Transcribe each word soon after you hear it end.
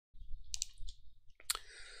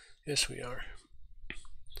Yes, we are.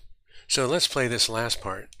 So let's play this last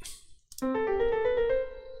part.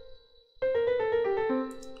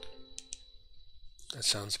 That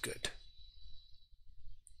sounds good.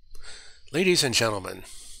 Ladies and gentlemen,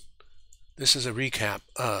 this is a recap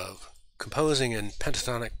of Composing in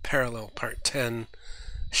Pentatonic Parallel Part 10,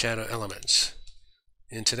 Shadow Elements.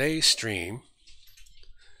 In today's stream,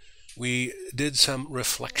 we did some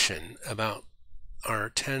reflection about our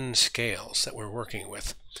 10 scales that we're working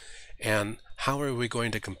with, and how are we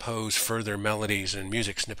going to compose further melodies and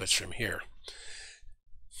music snippets from here.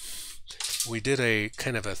 We did a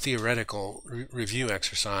kind of a theoretical review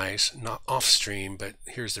exercise, not off stream, but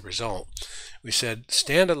here's the result. We said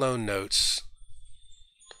standalone notes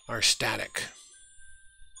are static.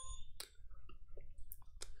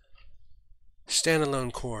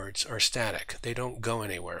 Standalone chords are static. They don't go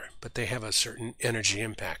anywhere, but they have a certain energy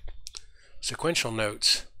impact. Sequential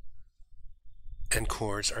notes and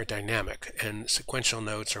chords are dynamic, and sequential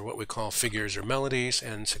notes are what we call figures or melodies,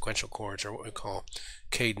 and sequential chords are what we call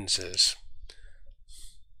cadences.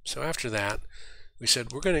 So after that, we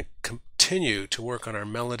said we're going to continue to work on our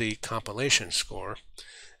melody compilation score,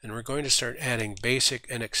 and we're going to start adding basic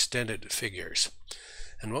and extended figures.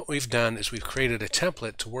 And what we've done is we've created a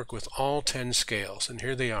template to work with all 10 scales, and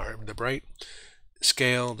here they are: the bright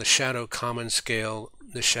scale, the shadow common scale,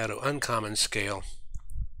 the shadow uncommon scale,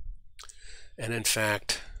 and in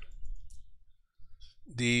fact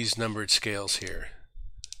these numbered scales here.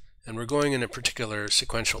 And we're going in a particular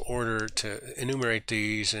sequential order to enumerate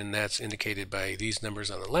these, and that's indicated by these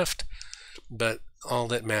numbers on the left, but all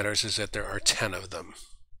that matters is that there are 10 of them.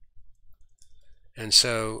 And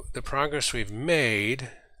so the progress we've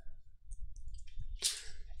made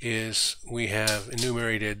is we have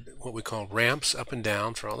enumerated what we call ramps up and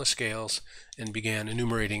down for all the scales, and began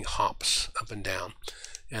enumerating hops up and down.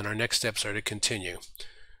 And our next steps are to continue.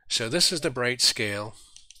 So this is the bright scale,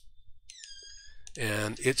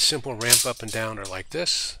 and its simple ramp up and down are like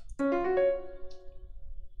this.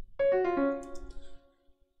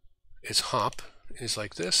 Its hop is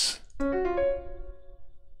like this.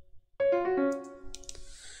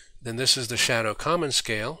 Then this is the shadow common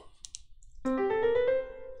scale.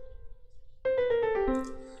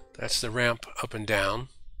 That's the ramp up and down.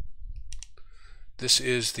 This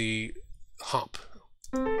is the hop.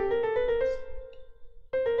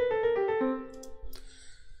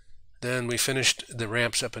 Then we finished the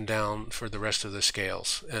ramps up and down for the rest of the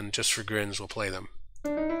scales, and just for grins we'll play them.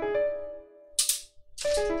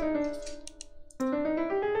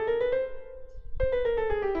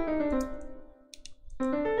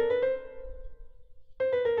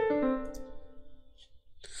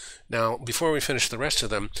 Now, before we finish the rest of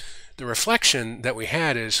them, the reflection that we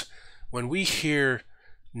had is when we hear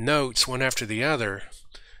notes one after the other,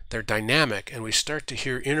 they're dynamic, and we start to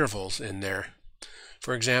hear intervals in there.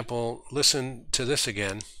 For example, listen to this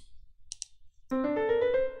again and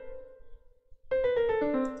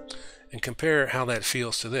compare how that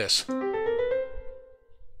feels to this.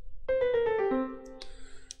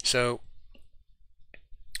 So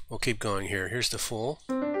we'll keep going here. Here's the full.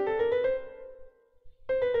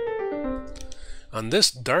 On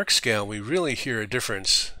this dark scale, we really hear a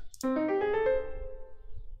difference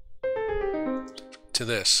to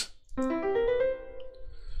this,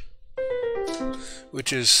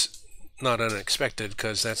 which is not unexpected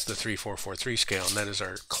because that's the 3-4-4-3 scale, and that is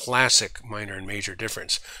our classic minor and major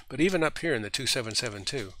difference. But even up here in the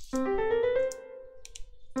 2-7-7-2,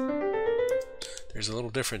 there's a little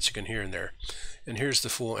difference you can hear in there. And here's the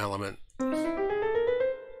full element.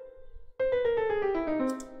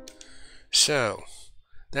 So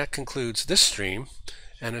that concludes this stream,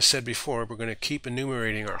 and as said before, we're going to keep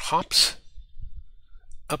enumerating our hops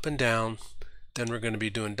up and down. Then we're going to be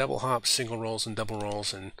doing double hops, single rolls, and double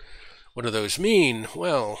rolls. And what do those mean?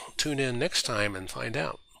 Well, tune in next time and find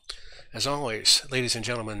out. As always, ladies and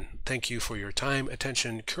gentlemen, thank you for your time,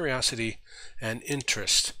 attention, curiosity, and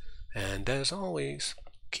interest. And as always,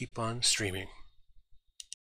 keep on streaming.